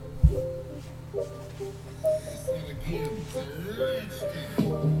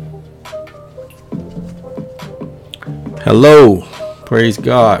Hello, praise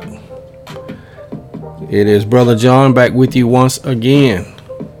God. It is Brother John back with you once again.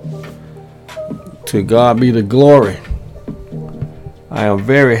 To God be the glory. I am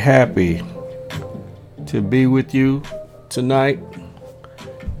very happy to be with you tonight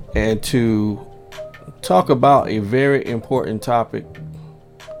and to talk about a very important topic,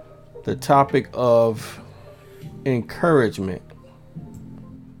 the topic of encouragement.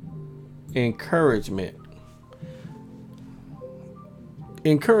 Encouragement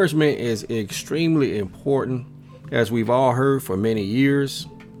is extremely important, as we've all heard for many years.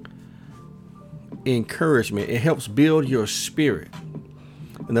 Encouragement, it helps build your spirit.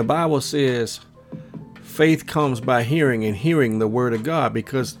 And the Bible says faith comes by hearing, and hearing the word of God,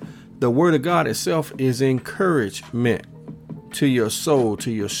 because the word of God itself is encouragement to your soul,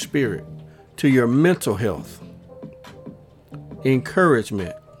 to your spirit, to your mental health.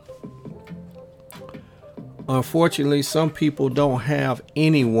 Encouragement. Unfortunately, some people don't have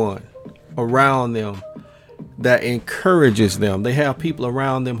anyone around them that encourages them. They have people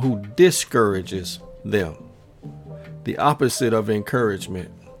around them who discourages them. The opposite of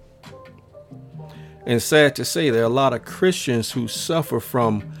encouragement. And sad to say, there are a lot of Christians who suffer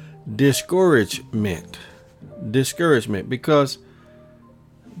from discouragement because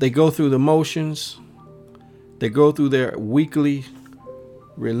they go through the motions. They go through their weekly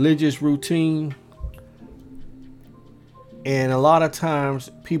religious routine. And a lot of times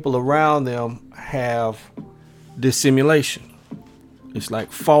people around them have dissimulation. It's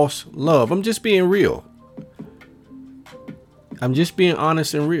like false love. I'm just being real. I'm just being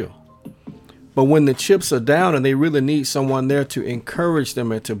honest and real. But when the chips are down and they really need someone there to encourage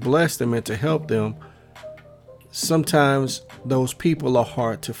them and to bless them and to help them, sometimes those people are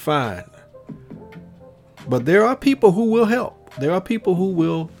hard to find. But there are people who will help. There are people who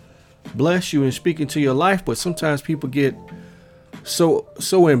will bless you and speak into your life, but sometimes people get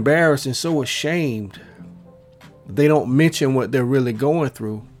so embarrassed and so ashamed they don't mention what they're really going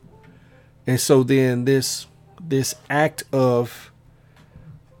through. And so then this act of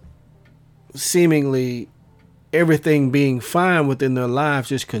seemingly everything being fine within their lives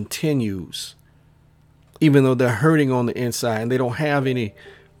just continues, even though they're hurting on the inside and they don't have any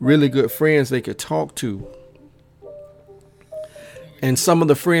really good friends they could talk to. And some of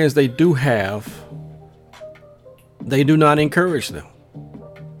the friends they do have, they do not encourage them.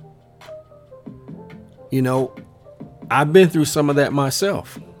 You know, I've been through some of that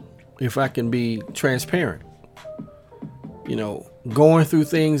myself, if I can be transparent. You know, going through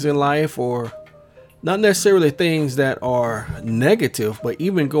things in life, or not necessarily things that are negative, but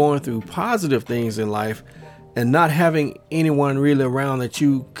even going through positive things in life and not having anyone really around that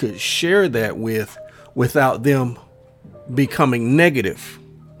you could share that with without them becoming negative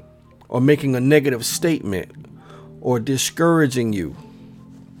or making a negative statement or discouraging you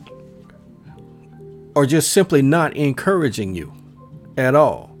or just simply not encouraging you at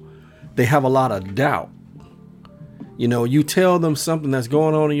all. They have a lot of doubt. You know, you tell them something that's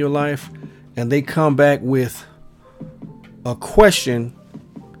going on in your life and they come back with a question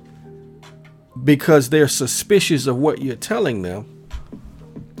because they're suspicious of what you're telling them.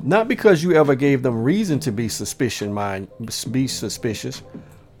 Not because you ever gave them reason to be suspicious,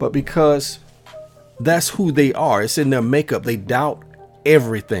 but because that's who they are. It's in their makeup. They doubt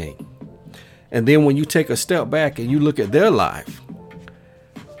everything. And then when you take a step back and you look at their life,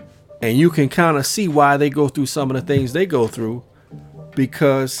 and you can kind of see why they go through some of the things they go through,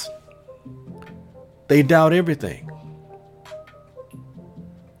 because they doubt everything.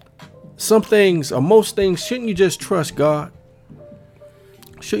 Some things, or most things, shouldn't you just trust God?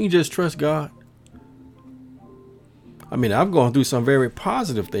 Shouldn't you just trust God? I mean, I've gone through some very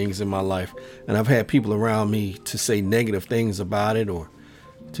positive things in my life, and I've had people around me to say negative things about it or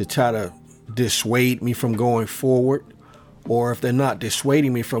to try to dissuade me from going forward. Or if they're not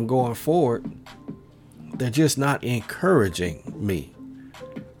dissuading me from going forward, they're just not encouraging me.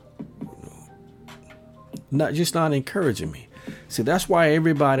 Not encouraging me. See, that's why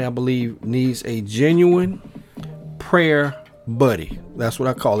everybody, I believe, needs a genuine prayer buddy. That's what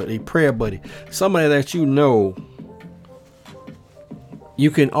I call it, a prayer buddy. Somebody that you know you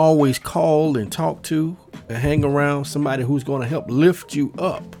can always call and talk to and hang around, somebody who's going to help lift you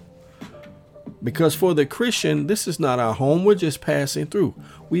up. Because for the Christian, this is not our home. We're just passing through.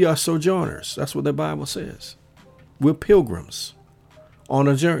 We are sojourners. That's what the Bible says. We're pilgrims on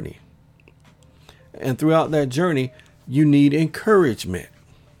a journey. And throughout that journey, you need encouragement.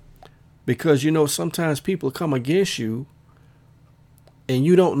 Because, you know, sometimes people come against you And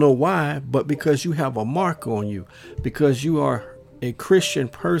you don't know why, but because you have a mark on you, because you are a Christian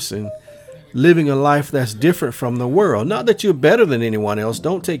person living a life that's different from the world. Not that you're better than anyone else.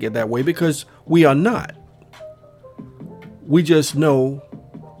 Don't take it that way, because we are not. We just know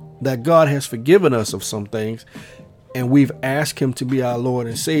that God has forgiven us of some things, and we've asked him to be our Lord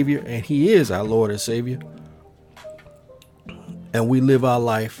and Savior, and he is our Lord and Savior. And we live our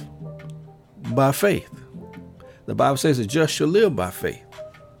life by faith. The Bible says the just shall live by faith.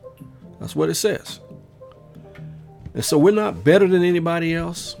 That's what it says. And so we're not better than anybody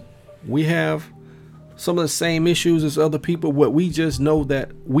else. We have some of the same issues as other people, but we just know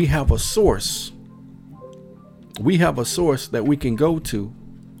that we have a source. We have a source that we can go to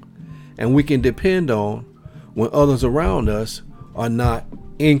and we can depend on when others around us are not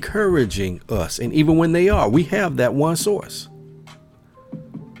encouraging us. And even when they are, we have that one source.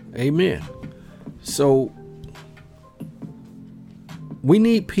 Amen. So we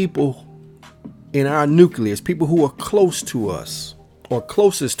need people in our nucleus, people who are close to us, or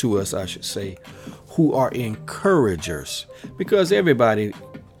closest to us, I should say, who are encouragers. Because everybody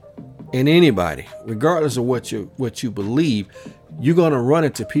and anybody, regardless of what you believe, you're going to run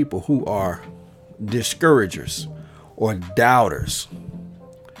into people who are discouragers or doubters.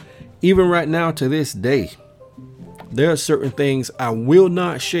 Even right now, to this day, there are certain things I will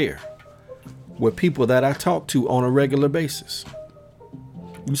not share with people that I talk to on a regular basis.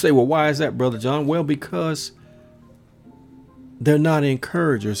 You say, well, why is that, Brother John? Well, because they're not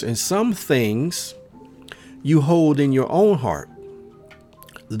encouragers. And some things you hold in your own heart.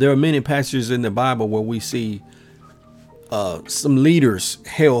 There are many passages in the Bible where we see some leaders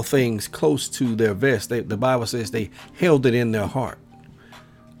held things close to their vest. The Bible says they held it in their heart.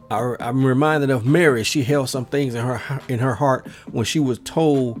 I'm reminded of Mary. She held some things in her heart when she was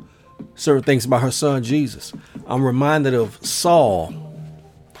told certain things about her son Jesus. I'm reminded of Saul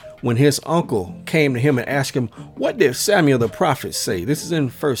when his uncle came to him and asked him, what did Samuel the prophet say? This is in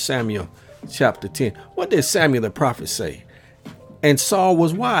 1 Samuel chapter 10. What did Samuel the prophet say? And Saul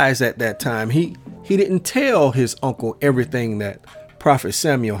was wise at that time. He didn't tell his uncle everything that prophet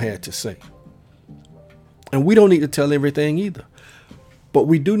Samuel had to say. And we don't need to tell everything either. But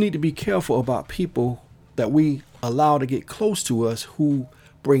we do need to be careful about people that we allow to get close to us who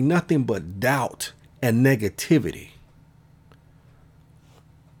bring nothing but doubt and negativity.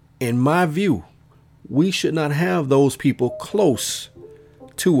 In my view, we should not have those people close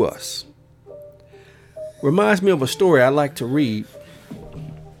to us. Reminds me of a story I like to read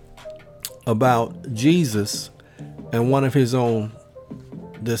about Jesus and one of his own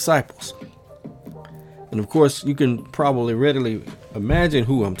disciples. And of course, you can probably readily imagine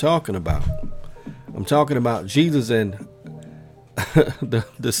who I'm talking about. I'm talking about Jesus and the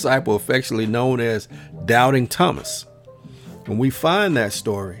disciple affectionately known as Doubting Thomas. And we find that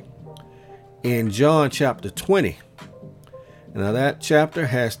story in John chapter 20. Now that chapter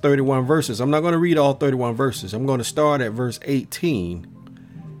has 31 verses. I'm not going to read all 31 verses. I'm going to start at verse 18.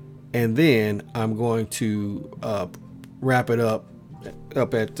 And then I'm going to wrap it up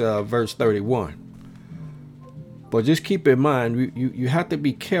at verse 31. But just keep in mind, you have to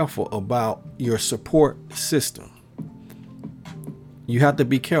be careful about your support system. You have to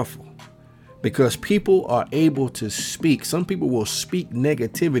be careful because people are able to speak. Some people will speak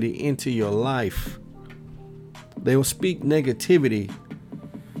negativity into your life. They will speak negativity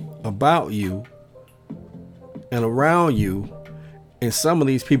about you and around you. And some of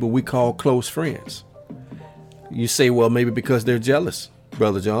these people we call close friends. You say, well, maybe because they're jealous,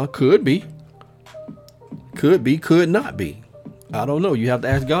 Brother John. Could be. Could be, could not be. I don't know. You have to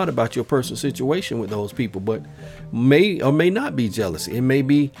ask God about your personal situation with those people, but may or may not be jealousy. It may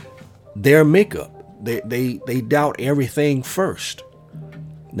be their makeup. They doubt everything first.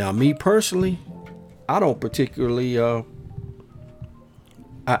 Now, me personally, I don't particularly,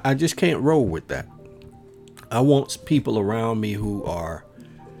 I just can't roll with that. I want people around me who are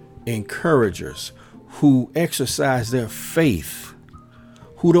encouragers, who exercise their faith,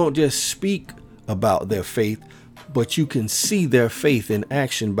 who don't just speak about their faith, but you can see their faith in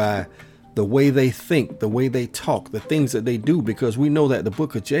action by the way they think, the way they talk, the things that they do, because we know that the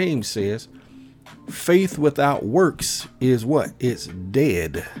book of James says faith without works is what? It's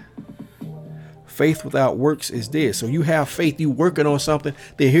dead. Faith without works is dead. So you have faith, you working on something,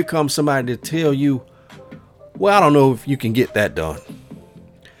 then here comes somebody to tell you, well, I don't know if you can get that done.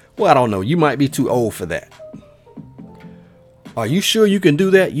 Well, I don't know. You might be too old for that. Are you sure you can do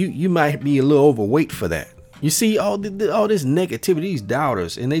that? You might be a little overweight for that. You see all this negativity, these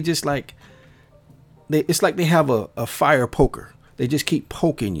doubters, and they just like, it's like they have a fire poker. They just keep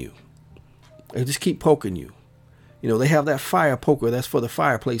poking you. They just keep poking you. They have that fire poker that's for the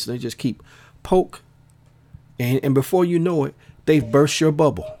fireplace. And they just keep poke. And before you know it, they've burst your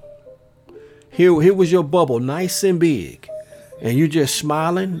bubble. Here was your bubble, nice and big. And you're just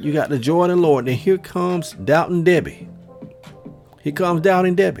smiling. You got the joy of the Lord. And here comes Doubting Debbie. Here comes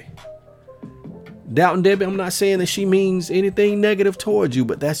Doubting Debbie. Doubting Debbie, I'm not saying that she means anything negative towards you,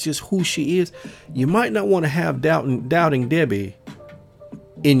 but that's just who she is. You might not want to have Doubting Debbie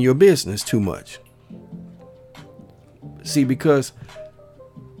in your business too much. See, because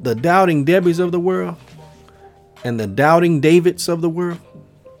the Doubting Debbies of the world and the Doubting Davids of the world,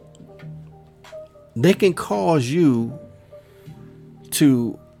 they can cause you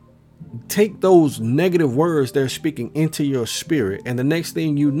to take those negative words they're speaking into your spirit. And the next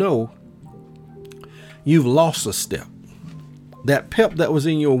thing you know, you've lost a step. That pep that was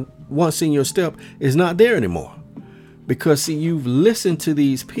once in your step is not there anymore. Because see, you've listened to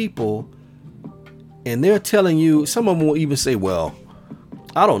these people and they're telling you, some of them will even say, well,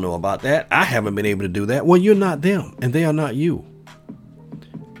 I don't know about that. I haven't been able to do that. Well, you're not them and they are not you.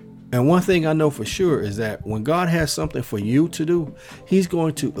 And one thing I know for sure is that when God has something for you to do, he's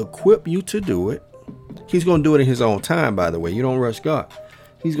going to equip you to do it. He's going to do it in his own time, by the way. You don't rush God.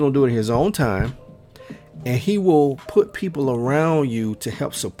 He's going to do it in his own time. And he will put people around you to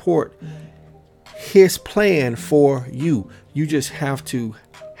help support his plan for you. You just have to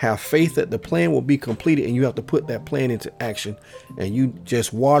have faith that the plan will be completed, and you have to put that plan into action. And you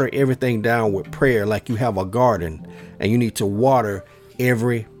just water everything down with prayer like you have a garden and you need to water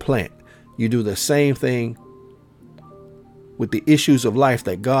every plant. You do the same thing with the issues of life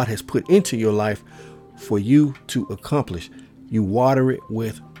that God has put into your life for you to accomplish. You water it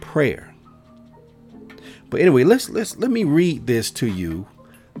with prayer. But anyway, let me read this to you.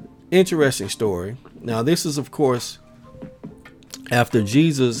 Interesting story. Now, this is, of course, after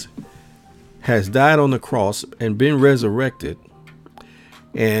Jesus has died on the cross and been resurrected.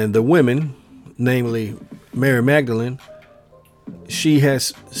 And the women, namely Mary Magdalene, she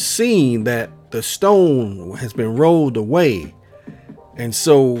has seen that the stone has been rolled away. And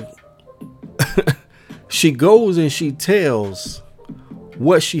so she goes and she tells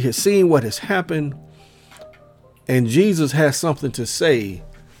what she has seen, what has happened. And Jesus has something to say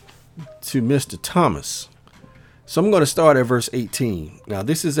to Mr. Thomas. So I'm going to start at verse 18. Now,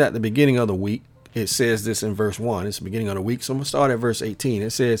 this is at the beginning of the week. It says this in verse 1. It's the beginning of the week. So I'm going to start at verse 18.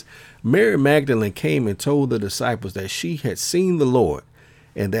 It says, Mary Magdalene came and told the disciples that she had seen the Lord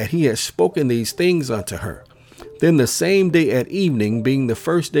and that he had spoken these things unto her. Then the same day at evening, being the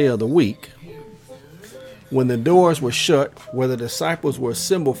first day of the week, when the doors were shut, where the disciples were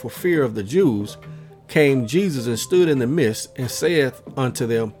assembled for fear of the Jews, came Jesus and stood in the midst and saith unto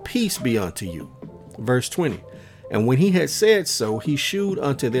them, Peace be unto you. Verse 20. And when he had said so, he shewed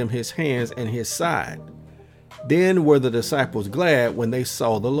unto them his hands and his side. Then were the disciples glad when they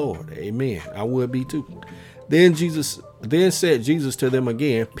saw the Lord. Amen. I would be too. Then said Jesus to them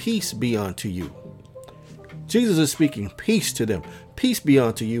again, Peace be unto you. Jesus is speaking peace to them. Peace be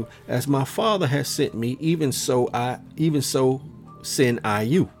unto you. As my Father has sent me, even so send I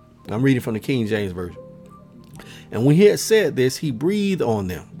you. I'm reading from the King James Version. And when he had said this, he breathed on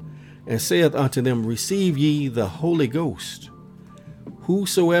them and saith unto them, Receive ye the Holy Ghost.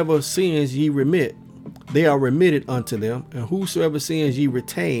 Whosoever sins ye remit, they are remitted unto them. And whosoever sins ye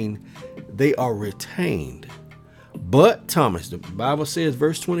retain, they are retained. But Thomas, the Bible says,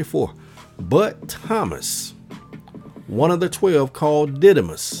 verse 24, but Thomas, one of the 12, called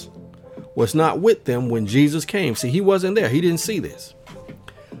Didymus, was not with them when Jesus came. See, he wasn't there. He didn't see this.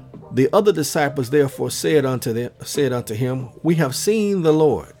 The other disciples therefore said unto him, We have seen the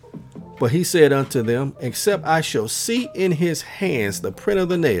Lord. But he said unto them, Except I shall see in his hands the print of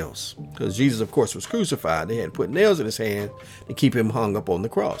the nails. Because Jesus, of course, was crucified. They had put nails in his hand to keep him hung up on the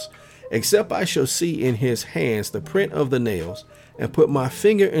cross. Except I shall see in his hands the print of the nails, and put my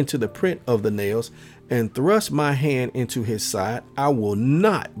finger into the print of the nails, and thrust my hand into his side, I will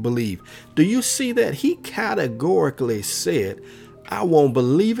not believe. Do you see that? He categorically said, I won't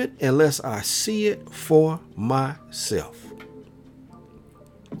believe it unless I see it for myself.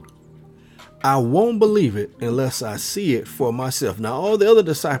 I won't believe it unless I see it for myself. Now, all the other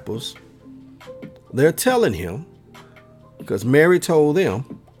disciples, they're telling him, because Mary told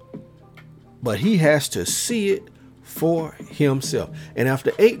them, but he has to see it for himself. And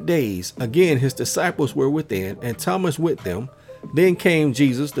after 8 days, again, his disciples were within, and Thomas with them. Then came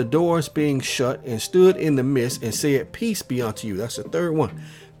Jesus, the doors being shut, and stood in the midst and said, Peace be unto you. That's the third one.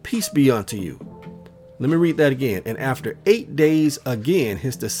 Peace be unto you. Let me read that again. And after 8 days, again,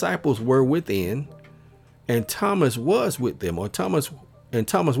 his disciples were within, and Thomas was with them, or Thomas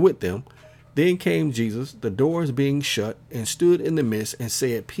with them. Then came Jesus, the doors being shut, and stood in the midst and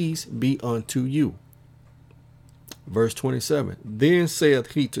said, Peace be unto you. Verse 27. Then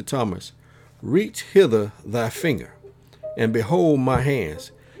saith he to Thomas, Reach hither thy finger, and behold my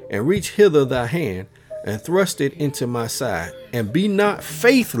hands, and reach hither thy hand, and thrust it into my side, and be not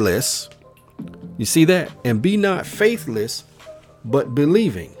faithless. You see that? And be not faithless, but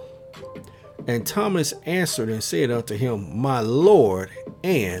believing. And Thomas answered and said unto him, My Lord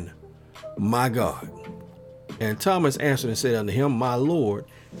and my God. And Thomas answered and said unto him, My Lord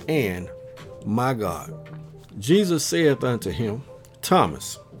and my God. Jesus saith unto him,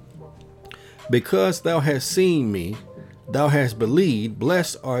 Thomas, because thou hast seen me, thou hast believed.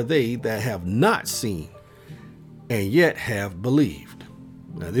 Blessed are they that have not seen and yet have believed.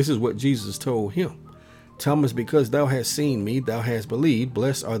 Now this is what Jesus told him. Thomas, because thou hast seen me, thou hast believed.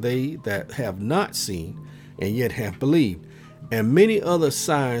 Blessed are they that have not seen and yet have believed. And many other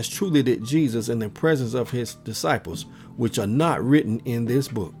signs truly did Jesus in the presence of his disciples, which are not written in this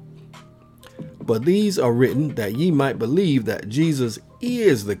book. But these are written that ye might believe that Jesus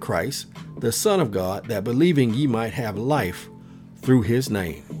is the Christ, the Son of God, that believing ye might have life through his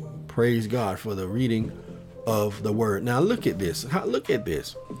name. Praise God for the reading of the word. Now look at this. Look at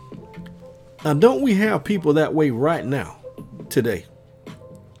this. Now, don't we have people that way right now, today?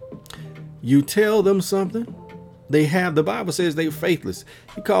 You tell them something, the Bible says they're faithless.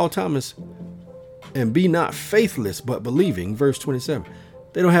 He called Thomas, and be not faithless, but believing, verse 27.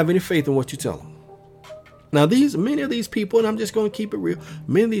 They don't have any faith in what you tell them. Now, many of these people, and I'm just going to keep it real,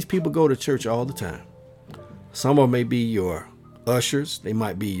 many of these people go to church all the time. Some of them may be your ushers. They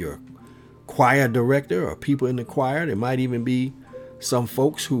might be your choir director or people in the choir. There might even be some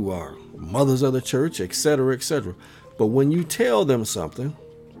folks who are mothers of the church, etc., etc. But when you tell them something,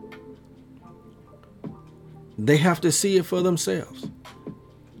 they have to see it for themselves.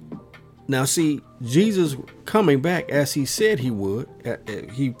 Now, see, Jesus coming back as he said he would,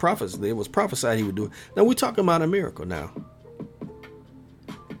 it was prophesied he would do it. Now, we're talking about a miracle now.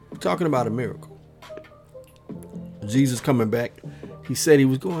 We're talking about a miracle. Jesus coming back, he said he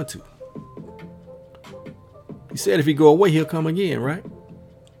was going to. He said if he go away, he'll come again, right?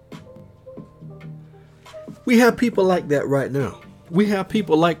 We have people like that right now. We have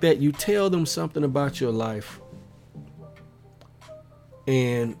people like that. You tell them something about your life,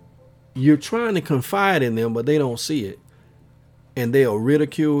 and you're trying to confide in them, but they don't see it. And they'll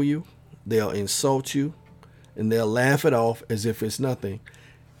ridicule you. They'll insult you. And they'll laugh it off as if it's nothing.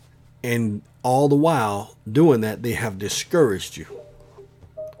 And all the while doing that, they have discouraged you.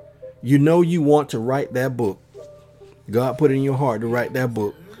 You know you want to write that book. God put it in your heart to write that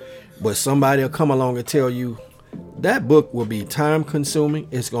book. But somebody will come along and tell you that book will be time consuming.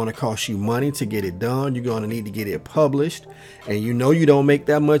 It's going to cost you money to get it done. You're going to need to get it published. And you know you don't make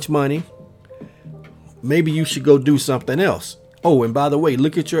that much money. Maybe you should go do something else. Oh, and by the way,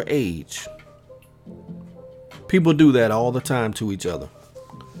 look at your age. People do that all the time to each other.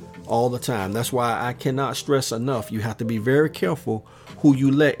 All the time. That's why I cannot stress enough. You have to be very careful who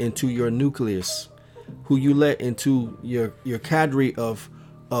you let into your nucleus, who you let into your cadre of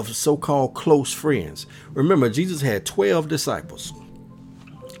so-called close friends. Remember, Jesus had 12 disciples,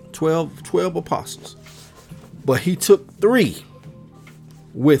 12 apostles, but he took 3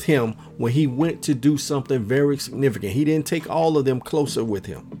 with him when he went to do something very significant. He didn't take all of them closer with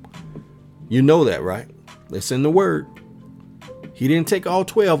him. You know that, right? It's in the word. He didn't take all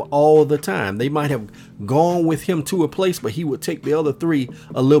 12 all the time. They might have gone with him to a place, but he would take the other 3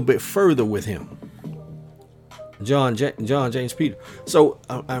 a little bit further with him. John, James, Peter. So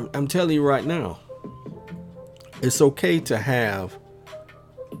I'm telling you right now, it's okay to have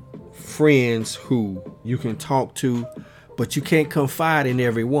friends who you can talk to, but you can't confide in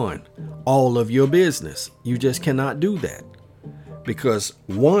everyone all of your business. You just cannot do that, because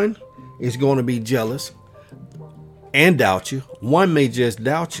one is going to be jealous and doubt you. One may just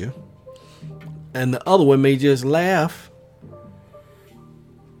doubt you, and the other one may just laugh.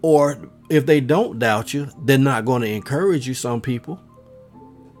 Or if they don't doubt you, they're not going to encourage you, some people,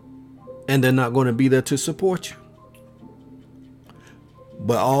 and they're not going to be there to support you.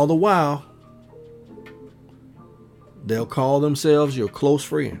 But all the while, they'll call themselves your close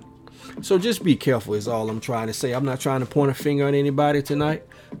friend. So just be careful is all I'm trying to say. I'm not trying to point a finger at anybody tonight.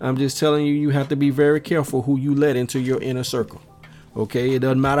 I'm just telling you, you have to be very careful who you let into your inner circle. Okay? It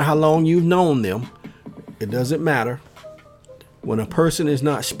doesn't matter how long you've known them. It doesn't matter. When a person is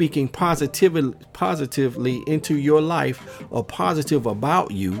not speaking positively into your life or positive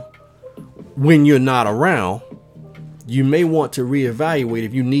about you when you're not around, you may want to reevaluate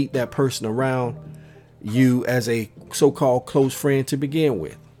if you need that person around you as a so-called close friend to begin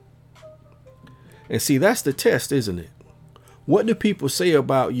with. And see, that's the test, isn't it? What do people say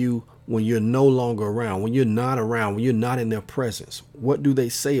about you when you're no longer around, when you're not around, when you're not in their presence? What do they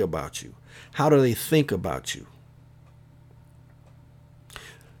say about you? How do they think about you?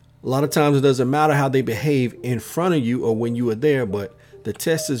 A lot of times it doesn't matter how they behave in front of you or when you are there, but the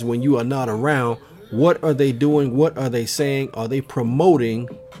test is when you are not around. What are they doing? What are they saying? Are they promoting?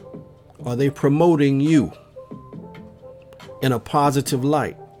 Are they promoting you in a positive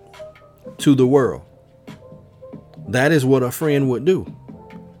light to the world? That is what a friend would do.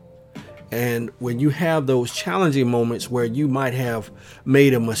 And when you have those challenging moments where you might have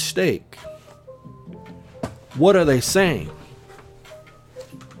made a mistake, what are they saying?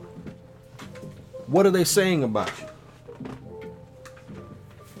 What are they saying about you?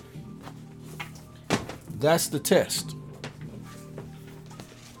 That's the test.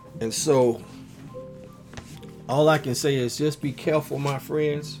 And so all I can say is just be careful, my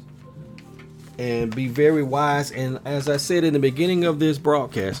friends, and be very wise. And as I said in the beginning of this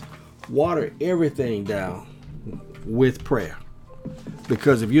broadcast, water everything down with prayer.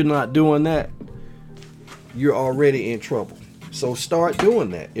 Because if you're not doing that, you're already in trouble. So start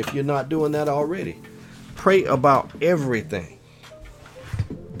doing that. If you're not doing that already, pray about everything.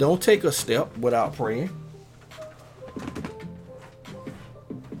 Don't take a step without praying.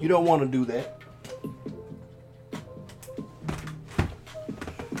 You don't want to do that.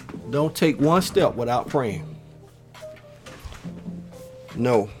 Don't take one step without praying.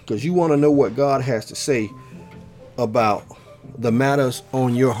 No, because you want to know what God has to say about the matters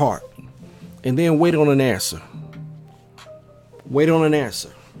on your heart. And then wait on an answer. Wait on an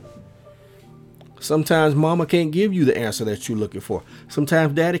answer. Sometimes mama can't give you the answer that you're looking for.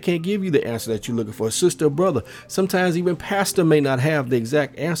 Sometimes daddy can't give you the answer that you're looking for. Sister or brother. Sometimes even pastor may not have the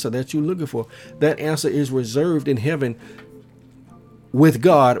exact answer that you're looking for. That answer is reserved in heaven with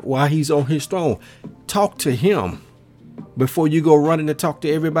God while he's on his throne. Talk to him before you go running to talk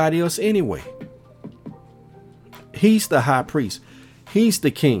to everybody else anyway. He's the high priest. He's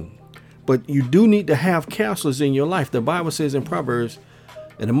the king. But you do need to have counselors in your life. The Bible says in Proverbs,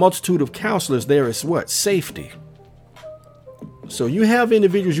 in a multitude of counselors, there is what? Safety. So you have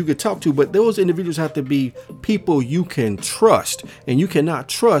individuals you could talk to, but those individuals have to be people you can trust. And you cannot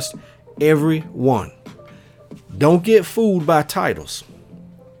trust everyone. Don't get fooled by titles.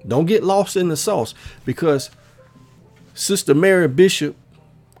 Don't get lost in the sauce, because Sister Mary Bishop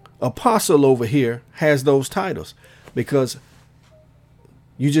Apostle over here has those titles, because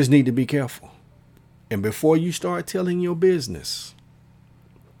you just need to be careful. And before you start telling your business,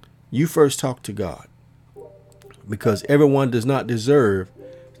 you first talk to God, because everyone does not deserve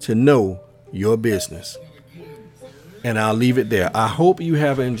to know your business. And I'll leave it there. I hope you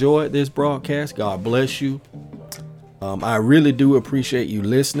have enjoyed this broadcast. God bless you. I really do appreciate you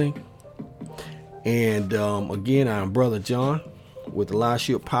listening. And again, I'm Brother John with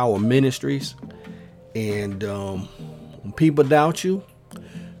Elisha Power Ministries. And when people doubt you,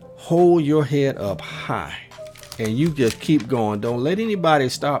 hold your head up high. And you just keep going. Don't let anybody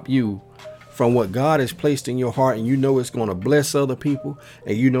stop you from what God has placed in your heart. And you know it's going to bless other people.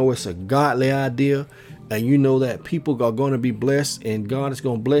 And you know it's a godly idea. And you know that people are going to be blessed. And God is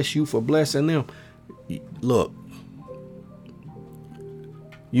going to bless you for blessing them. Look,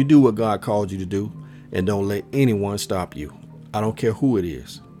 you do what God called you to do. And don't let anyone stop you. I don't care who it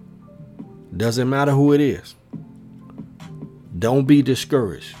is. Doesn't matter who it is. Don't be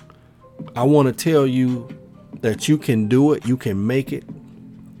discouraged. I want to tell you that you can do it. You can make it.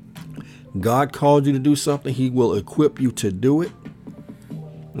 God called you to do something. He will equip you to do it.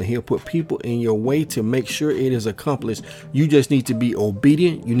 And he'll put people in your way to make sure it is accomplished. You just need to be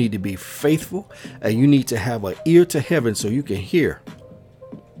obedient. You need to be faithful. And you need to have an ear to heaven so you can hear,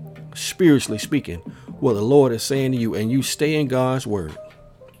 spiritually speaking, what the Lord is saying to you. And you stay in God's word.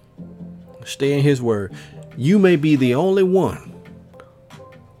 Stay in his word. You may be the only one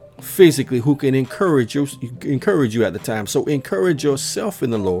physically who can encourage you at the time. So encourage yourself in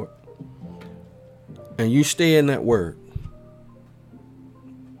the Lord, and you stay in that word,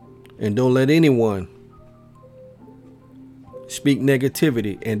 and don't let anyone speak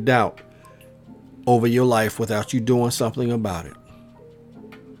negativity and doubt over your life without you doing something about it.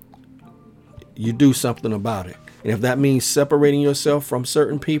 You do something about it. And if that means separating yourself from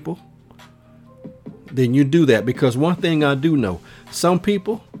certain people, then you do that. Because one thing I do know, some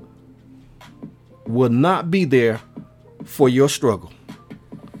people will not be there for your struggle.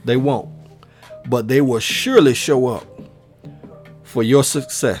 They won't. But they will surely show up for your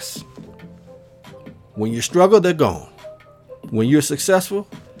success. When you struggle, they're gone. When you're successful,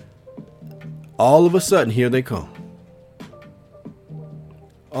 all of a sudden, here they come.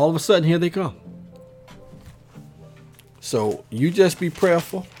 All of a sudden, here they come. So you just be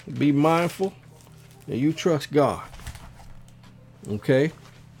prayerful, be mindful, and you trust God. Okay?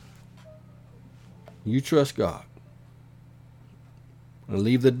 You trust God. And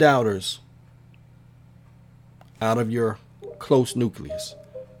leave the doubters out of your close nucleus.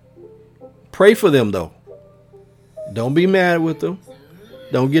 Pray for them, though. Don't be mad with them.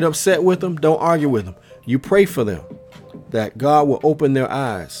 Don't get upset with them. Don't argue with them. You pray for them that God will open their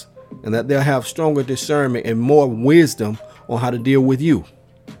eyes and that they'll have stronger discernment and more wisdom on how to deal with you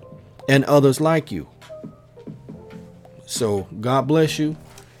and others like you. So God bless you.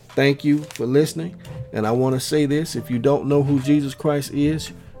 Thank you for listening. And I want to say this. If you don't know who Jesus Christ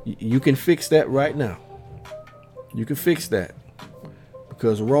is, you can fix that right now. You can fix that.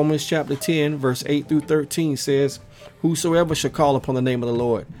 Because Romans chapter 10, verse 8 through 13 says, whosoever shall call upon the name of the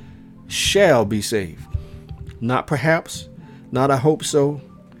Lord shall be saved. Not perhaps, not I hope so,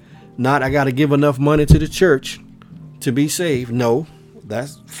 not I got to give enough money to the church to be saved. No,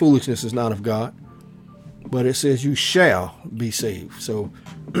 that's foolishness, is not of God. But it says you shall be saved. So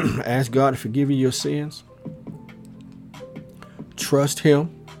ask God to forgive you your sins. Trust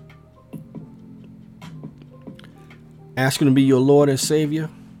him. Ask him to be your Lord and Savior.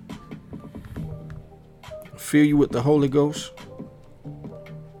 Fill you with the Holy Ghost.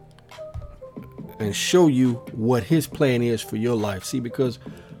 And show you what his plan is for your life. See, because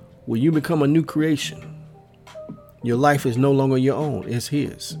when you become a new creation, your life is no longer your own. It's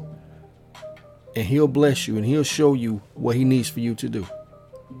his. And he'll bless you and he'll show you what he needs for you to do.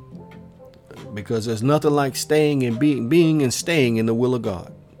 Because there's nothing like staying and being and staying in the will of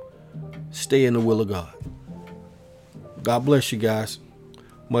God. Stay in the will of God. God bless you guys.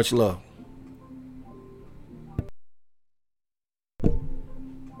 Much love.